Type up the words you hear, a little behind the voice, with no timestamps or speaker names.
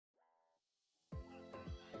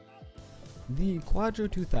The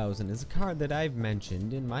Quadro 2000 is a card that I've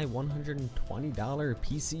mentioned in my $120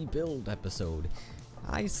 PC build episode.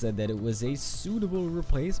 I said that it was a suitable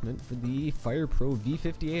replacement for the FirePro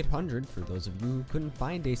V5800 for those of you who couldn't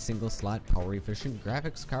find a single slot power efficient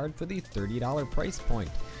graphics card for the $30 price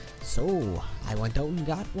point. So I went out and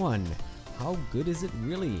got one. How good is it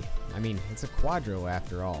really? I mean, it's a Quadro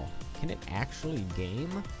after all. Can it actually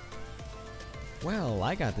game? Well,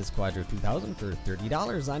 I got this Quadro 2000 for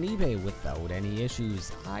 $30 on eBay without any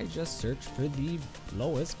issues. I just searched for the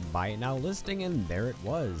lowest buy it now listing and there it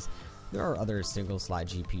was. There are other single slot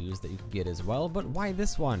GPUs that you could get as well, but why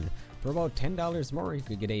this one? For about $10 more you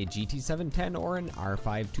could get a GT710 or an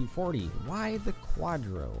R5 240. Why the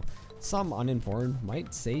Quadro? Some uninformed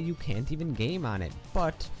might say you can't even game on it,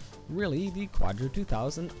 but really the Quadro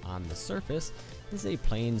 2000 on the surface is a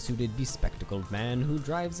plain suited bespectacled man who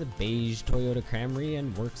drives a beige Toyota Camry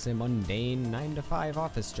and works a mundane 9-to-5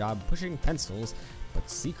 office job pushing pencils, but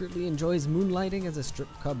secretly enjoys moonlighting as a strip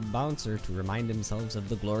club bouncer to remind himself of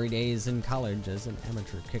the glory days in college as an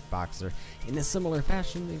amateur kickboxer. In a similar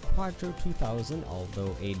fashion, the Quadro 2000,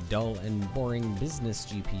 although a dull and boring business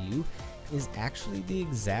GPU, is actually the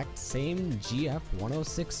exact same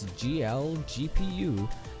GF106GL GPU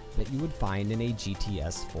that you would find in a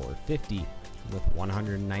GTS 450. With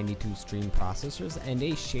 192 stream processors and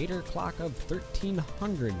a shader clock of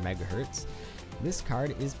 1300 MHz, this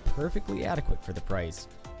card is perfectly adequate for the price.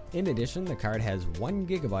 In addition, the card has 1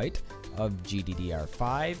 GB of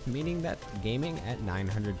GDDR5, meaning that gaming at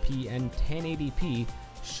 900p and 1080p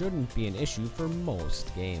shouldn't be an issue for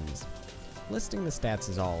most games. Listing the stats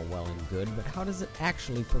is all well and good, but how does it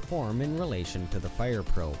actually perform in relation to the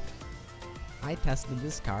FirePro? I tested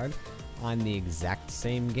this card on the exact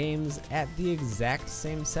same games at the exact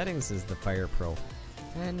same settings as the FirePro,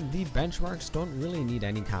 and the benchmarks don't really need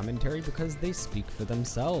any commentary because they speak for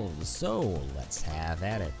themselves, so let's have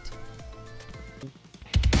at it.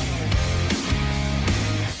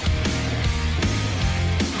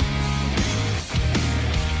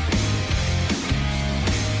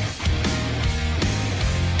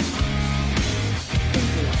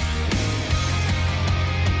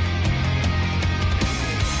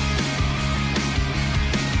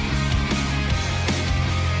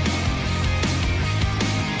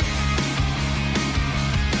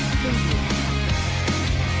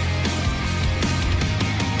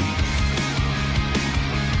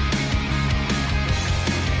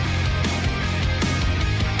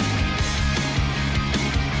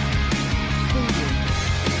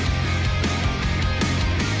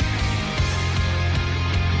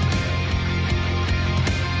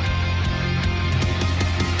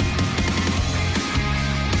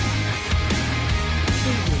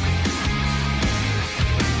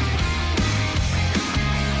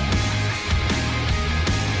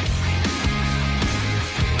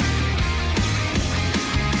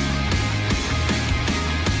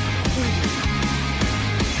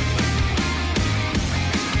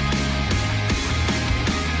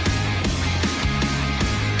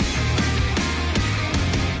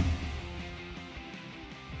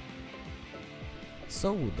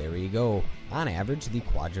 So there you go. On average, the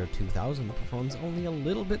Quadro 2000 performs only a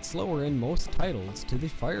little bit slower in most titles to the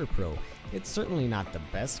FirePro. It's certainly not the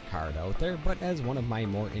best card out there, but as one of my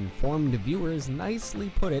more informed viewers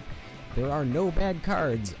nicely put it, there are no bad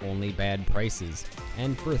cards, only bad prices.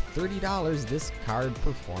 And for $30, this card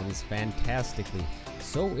performs fantastically.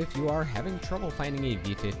 So if you are having trouble finding a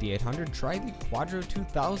V5800, try the Quadro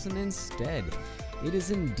 2000 instead. It is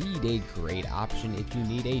indeed a great option if you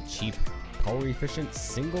need a cheap, power-efficient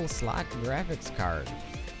single-slot graphics card.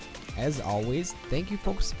 As always, thank you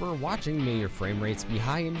folks for watching. May your frame rates be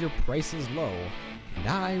high and your prices low. And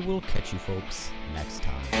I will catch you folks next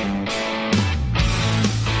time.